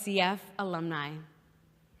CLCF alumni.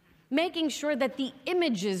 Making sure that the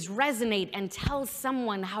images resonate and tell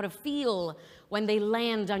someone how to feel when they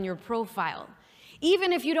land on your profile.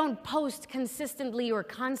 Even if you don't post consistently or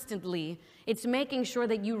constantly, it's making sure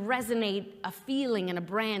that you resonate a feeling and a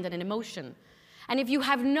brand and an emotion. And if you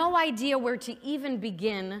have no idea where to even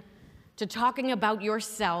begin to talking about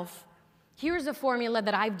yourself, here's a formula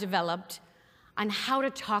that I've developed on how to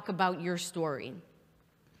talk about your story.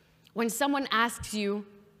 When someone asks you,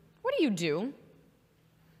 what do?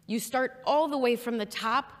 You start all the way from the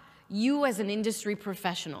top, you as an industry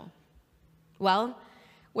professional. Well,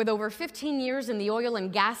 with over 15 years in the oil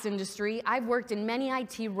and gas industry, I've worked in many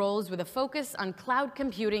IT roles with a focus on cloud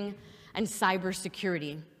computing and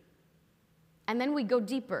cybersecurity. And then we go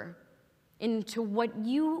deeper into what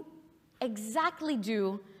you exactly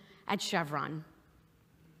do at Chevron.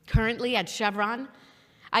 Currently at Chevron,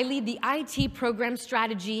 I lead the IT program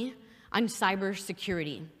strategy on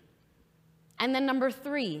cybersecurity. And then number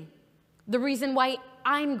 3, the reason why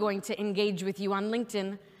I'm going to engage with you on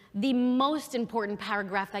LinkedIn, the most important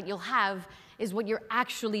paragraph that you'll have is what you're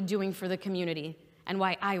actually doing for the community and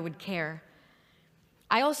why I would care.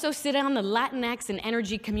 I also sit on the Latinx and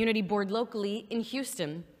Energy Community Board locally in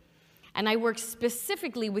Houston, and I work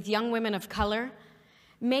specifically with young women of color,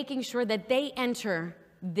 making sure that they enter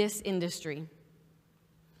this industry.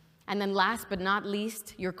 And then last but not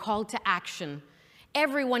least, your call to action.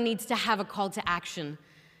 Everyone needs to have a call to action.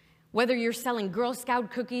 Whether you're selling Girl Scout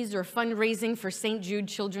cookies or fundraising for St. Jude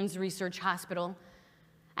Children's Research Hospital.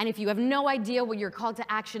 And if you have no idea what your call to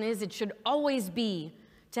action is, it should always be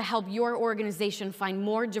to help your organization find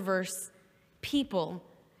more diverse people,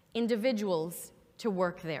 individuals to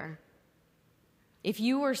work there. If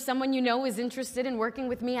you or someone you know is interested in working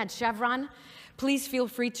with me at Chevron, please feel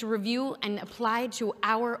free to review and apply to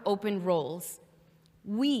our open roles.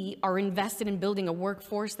 We are invested in building a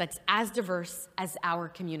workforce that's as diverse as our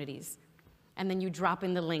communities. And then you drop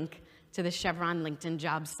in the link to the Chevron LinkedIn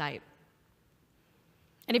job site.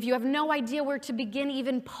 And if you have no idea where to begin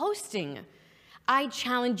even posting, I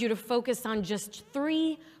challenge you to focus on just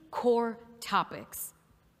 3 core topics.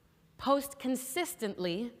 Post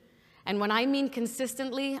consistently, and when I mean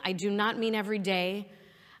consistently, I do not mean every day,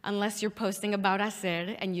 unless you're posting about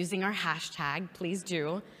HACR and using our hashtag, please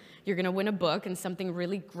do. You're gonna win a book and something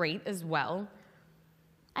really great as well.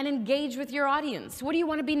 And engage with your audience. What do you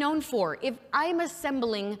wanna be known for? If I'm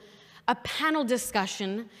assembling a panel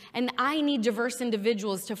discussion and I need diverse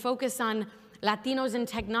individuals to focus on Latinos in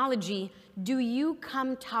technology, do you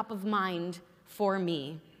come top of mind for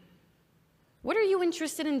me? What are you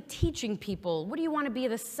interested in teaching people? What do you want to be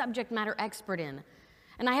the subject matter expert in?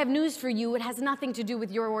 And I have news for you, it has nothing to do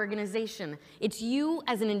with your organization. It's you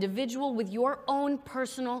as an individual with your own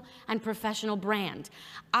personal and professional brand.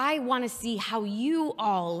 I want to see how you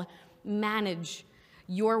all manage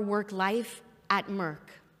your work life at Merck,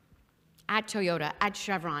 at Toyota, at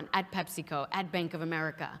Chevron, at PepsiCo, at Bank of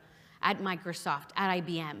America, at Microsoft, at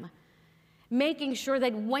IBM. Making sure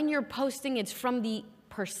that when you're posting, it's from the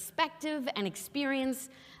perspective and experience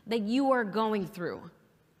that you are going through.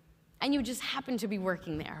 And you just happen to be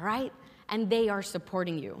working there, right? And they are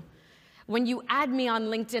supporting you. When you add me on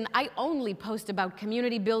LinkedIn, I only post about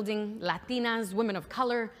community building, Latinas, women of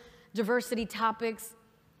color, diversity topics,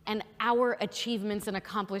 and our achievements and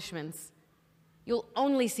accomplishments. You'll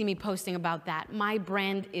only see me posting about that. My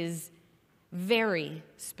brand is very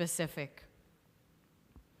specific.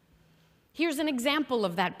 Here's an example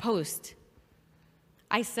of that post.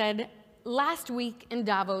 I said, last week in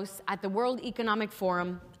Davos at the World Economic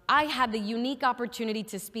Forum, I had the unique opportunity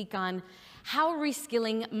to speak on how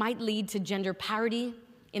reskilling might lead to gender parity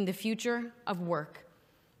in the future of work.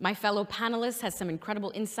 My fellow panelists has some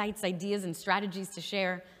incredible insights, ideas, and strategies to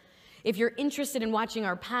share. If you're interested in watching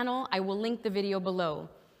our panel, I will link the video below.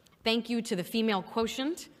 Thank you to the Female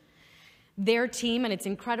Quotient, their team, and its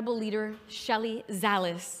incredible leader, Shelly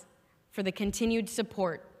Zalis, for the continued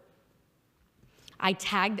support. I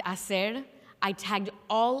tagged HACR, I tagged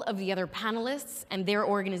all of the other panelists and their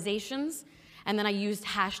organizations, and then I used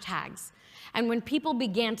hashtags. And when people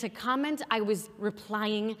began to comment, I was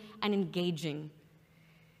replying and engaging.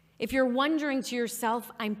 If you're wondering to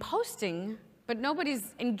yourself, I'm posting, but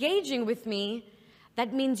nobody's engaging with me,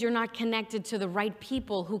 that means you're not connected to the right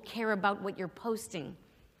people who care about what you're posting.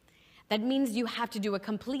 That means you have to do a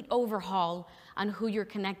complete overhaul on who you're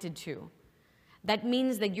connected to. That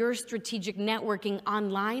means that your strategic networking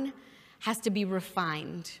online has to be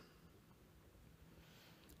refined.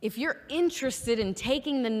 If you're interested in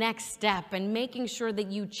taking the next step and making sure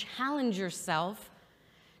that you challenge yourself,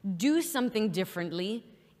 do something differently,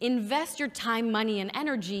 invest your time, money, and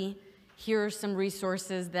energy, here are some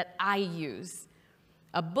resources that I use.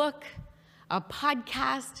 A book, a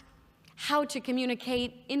podcast, how to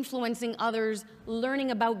communicate, influencing others,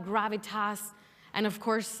 learning about gravitas, and of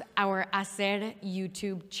course, our HACR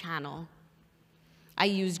YouTube channel. I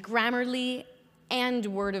use Grammarly and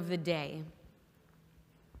Word of the Day.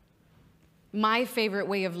 My favorite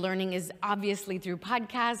way of learning is obviously through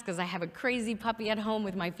podcasts, because I have a crazy puppy at home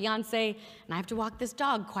with my fiance, and I have to walk this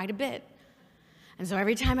dog quite a bit. And so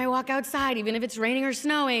every time I walk outside, even if it's raining or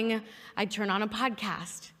snowing, I turn on a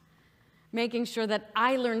podcast, making sure that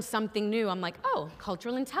I learn something new. I'm like, oh,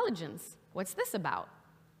 cultural intelligence. What's this about?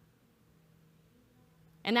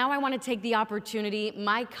 And now I want to take the opportunity.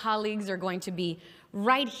 My colleagues are going to be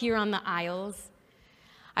right here on the aisles.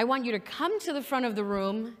 I want you to come to the front of the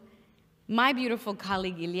room. My beautiful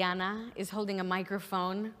colleague, Ileana, is holding a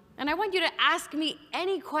microphone. And I want you to ask me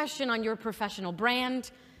any question on your professional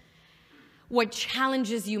brand, what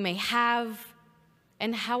challenges you may have,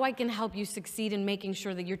 and how I can help you succeed in making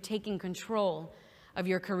sure that you're taking control of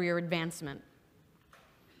your career advancement.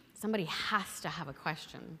 Somebody has to have a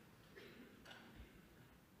question.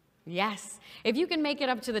 Yes. If you can make it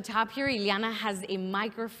up to the top here, Ileana has a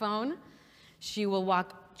microphone. She will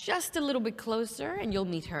walk just a little bit closer, and you'll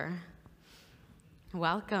meet her.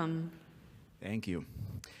 Welcome. Thank you.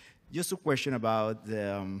 Just a question about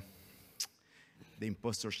the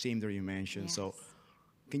imposter syndrome that you mentioned. Yes. So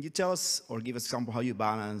can you tell us or give us an example how you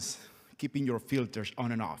balance keeping your filters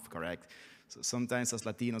on and off, correct? So sometimes as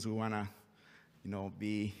Latinos, we want to,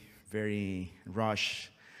 be very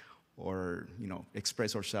rush or,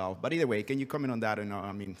 express ourselves. But either way, can you comment on that?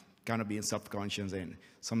 Kind of being self-conscious and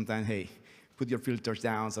sometimes, hey, put your filters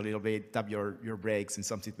down a little bit, tap your brakes in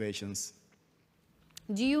some situations.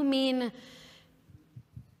 Do you mean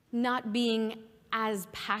not being as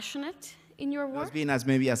passionate in your work? Not being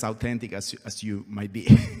maybe as authentic as you might be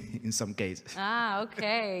in some cases. Ah,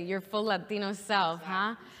 okay. Your full Latino self,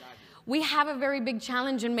 huh? We have a very big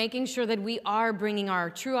challenge in making sure that we are bringing our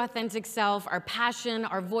true authentic self, our passion,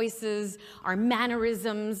 our voices, our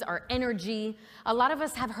mannerisms, our energy. A lot of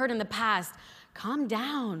us have heard in the past, calm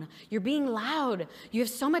down, you're being loud, you have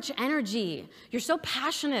so much energy, you're so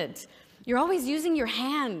passionate, you're always using your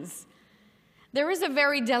hands. There is a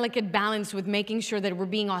very delicate balance with making sure that we're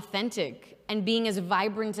being authentic and being as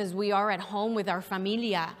vibrant as we are at home with our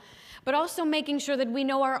familia, but also making sure that we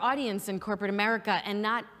know our audience in corporate America and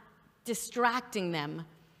not distracting them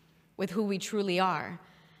with who we truly are.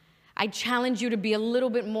 I challenge you to be a little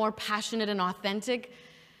bit more passionate and authentic,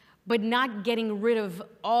 but not getting rid of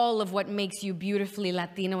all of what makes you beautifully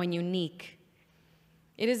Latino and unique.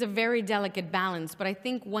 It is a very delicate balance, but I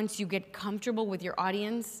think once you get comfortable with your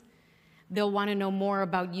audience, they'll want to know more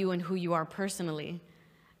about you and who you are personally.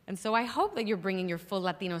 And so I hope that you're bringing your full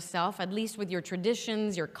Latino self, at least with your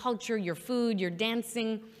traditions, your culture, your food, your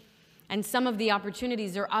dancing. And some of the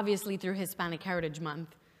opportunities are obviously through Hispanic Heritage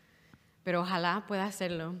Month. Pero ojalá pueda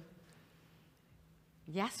hacerlo.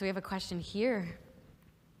 Yes, we have a question here.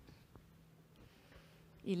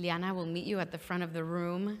 Ileana will meet you at the front of the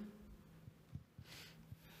room.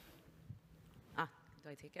 Do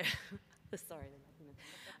I take it? Sorry.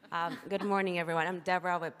 Good morning, everyone. I'm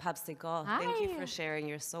Deborah with PepsiCo. Hi. Thank you for sharing.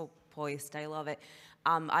 You're so poised. I love it.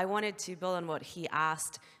 I wanted to build on what he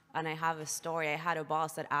asked, and I have a story. I had a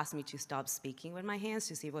boss that asked me to stop speaking with my hands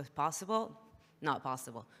to see if it was possible. Not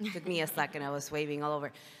possible. It took me a second. I was waving all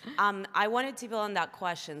over. I wanted to build on that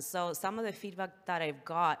question. So some of the feedback that I've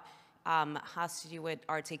got has to do with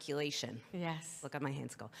articulation. Yes. Look at my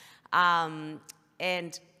hands go. One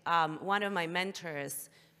of my mentors,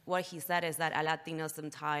 what he said is that a Latino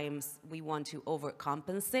sometimes we want to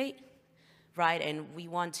overcompensate, right? And we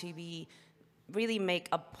want to really make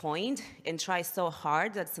a point and try so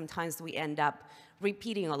hard that sometimes we end up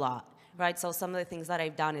repeating a lot, right? So some of the things that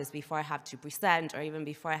I've done is before I have to present or even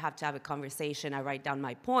before I have to have a conversation, I write down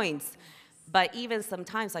my points. But even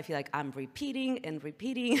sometimes I feel like I'm repeating and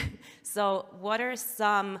repeating. So what are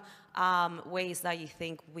some ways that you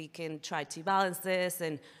think we can try to balance this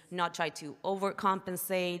and not try to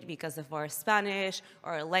overcompensate because of our Spanish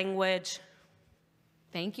or our language?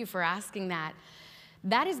 Thank you for asking that.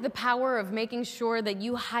 That is the power of making sure that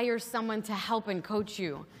you hire someone to help and coach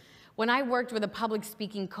you. When I worked with a public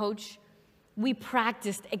speaking coach, we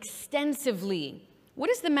practiced extensively. What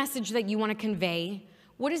is the message that you want to convey?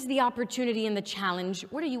 What is the opportunity and the challenge?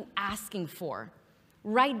 What are you asking for?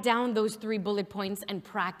 Write down those 3 bullet points and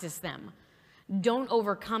practice them. Don't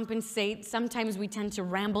overcompensate. Sometimes we tend to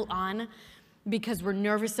ramble on because we're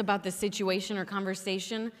nervous about the situation or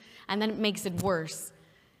conversation, and then it makes it worse.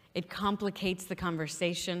 It complicates the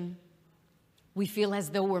conversation. We feel as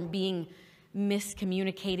though we're being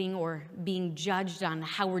miscommunicating or being judged on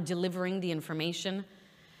how we're delivering the information.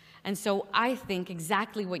 And so I think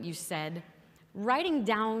exactly what you said, writing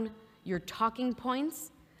down your talking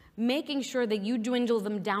points, making sure that you dwindle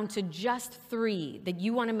them down to just 3 that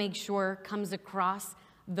you want to make sure comes across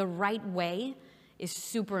the right way is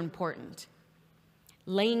super important.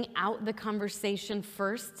 Laying out the conversation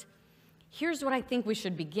first. Here's what I think we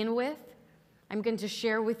should begin with. I'm going to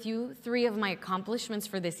share with you 3 of my accomplishments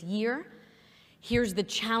for this year. Here's the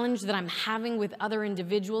challenge that I'm having with other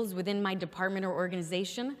individuals within my department or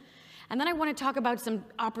organization. And then I want to talk about some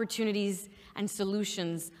opportunities and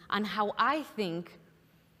solutions on how I think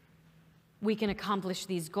we can accomplish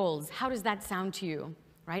these goals. How does that sound to you,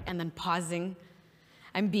 right? And then pausing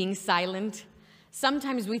and being silent.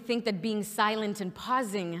 Sometimes we think that being silent and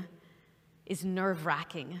pausing is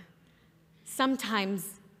nerve-wracking.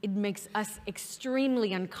 Sometimes it makes us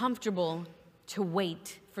extremely uncomfortable to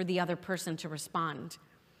wait for the other person to respond.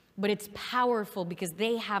 But it's powerful because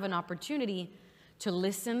they have an opportunity to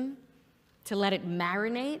listen, to let it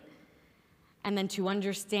marinate, and then to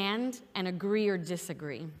understand and agree or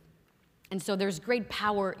disagree. And so there's great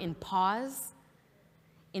power in pause,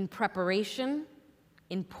 in preparation,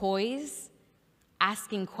 in poise,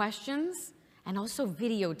 asking questions, and also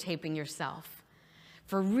videotaping yourself.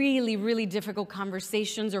 For really, really difficult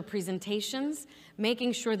conversations or presentations,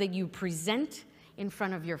 making sure that you present in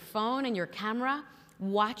front of your phone and your camera,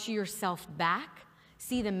 watch yourself back,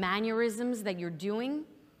 see the mannerisms that you're doing,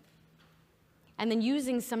 and then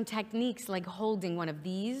using some techniques like holding one of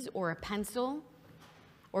these or a pencil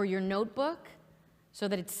or your notebook so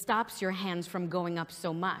that it stops your hands from going up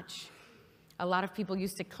so much. A lot of people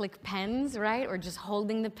used to click pens, right? Or just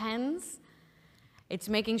holding the pens. It's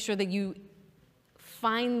making sure that you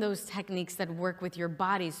find those techniques that work with your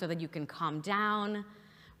body so that you can calm down,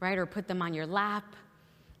 right? Or put them on your lap,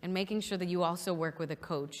 and making sure that you also work with a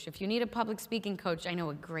coach. If you need a public speaking coach, I know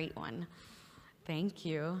a great one. Thank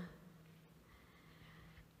you.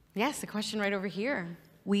 Yes, a question right over here.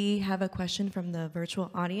 We have a question from the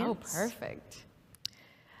virtual audience. Oh, perfect.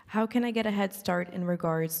 How can I get a head start in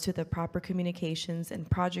regards to the proper communications and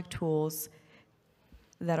project tools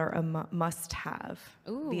that are a must-have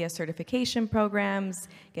via certification programs,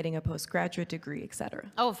 getting a postgraduate degree, et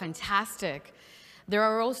cetera? Oh, fantastic. There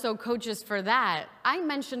are also coaches for that. I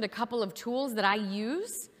mentioned a couple of tools that I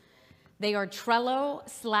use. They are Trello,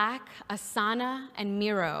 Slack, Asana, and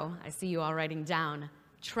Miro. I see you all writing down.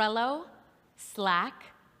 Trello, Slack,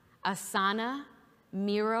 Asana,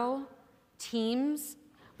 Miro, Teams,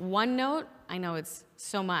 OneNote. I know it's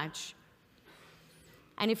so much.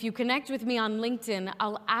 And if you connect with me on LinkedIn,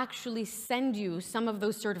 I'll actually send you some of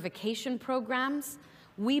those certification programs.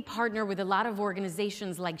 We partner with a lot of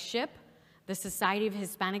organizations like SHIP, the Society of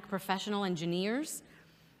Hispanic Professional Engineers,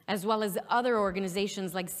 as well as other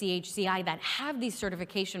organizations like CHCI that have these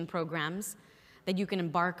certification programs that you can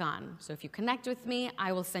embark on. So if you connect with me,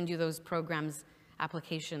 I will send you those programs,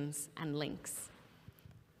 applications, and links.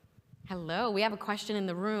 Hello, we have a question in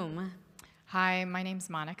the room. Hi, my name's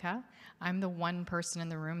Monica. I'm the one person in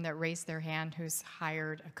the room that raised their hand who's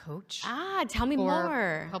hired a coach. Tell me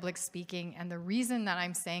more. Public speaking. And the reason that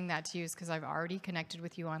I'm saying that to you is because I've already connected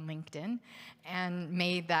with you on LinkedIn and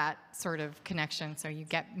made that sort of connection. So you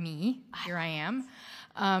get me. Here I am.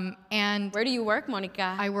 And where do you work,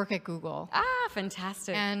 Monica? I work at Google.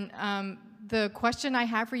 Fantastic. And the question I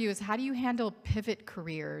have for you is, how do you handle pivot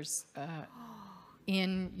careers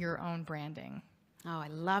in your own branding? Oh, I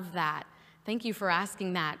love that. Thank you for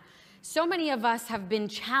asking that. So many of us have been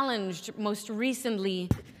challenged most recently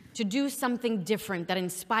to do something different that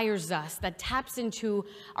inspires us, that taps into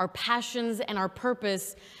our passions and our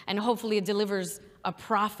purpose, and hopefully it delivers a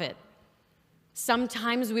profit.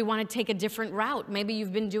 Sometimes we want to take a different route. Maybe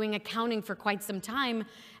you've been doing accounting for quite some time,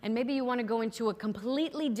 and maybe you want to go into a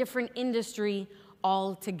completely different industry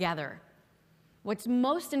altogether. What's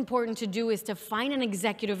most important to do is to find an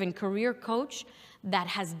executive and career coach that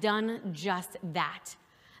has done just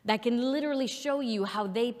that can literally show you how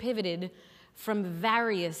they pivoted from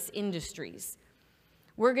various industries.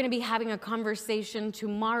 We're going to be having a conversation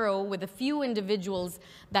tomorrow with a few individuals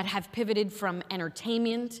that have pivoted from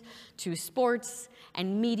entertainment to sports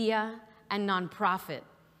and media and nonprofit.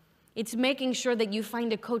 It's making sure that you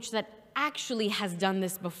find a coach that actually has done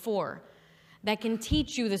this before, that can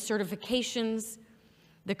teach you the certifications,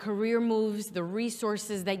 the career moves, the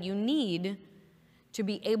resources that you need to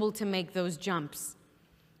be able to make those jumps.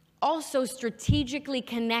 Also, strategically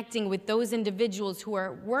connecting with those individuals who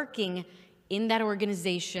are working in that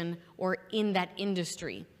organization or in that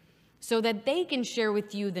industry so that they can share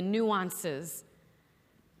with you the nuances,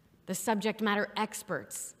 the subject matter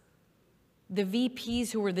experts, the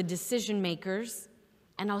VPs who are the decision makers,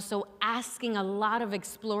 and also asking a lot of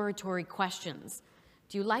exploratory questions.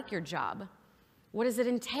 Do you like your job? What does it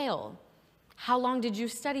entail? How long did you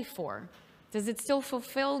study for? Does it still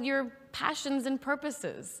fulfill your passions and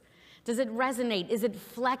purposes? Does it resonate? Is it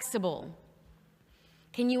flexible?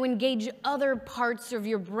 Can you engage other parts of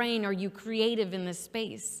your brain? Are you creative in this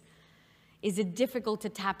space? Is it difficult to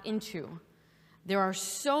tap into? There are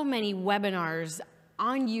so many webinars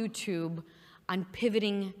on YouTube on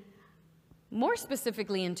pivoting, more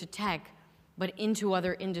specifically into tech, but into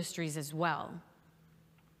other industries as well.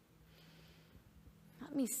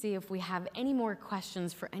 Let me see if we have any more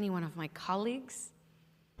questions for any one of my colleagues.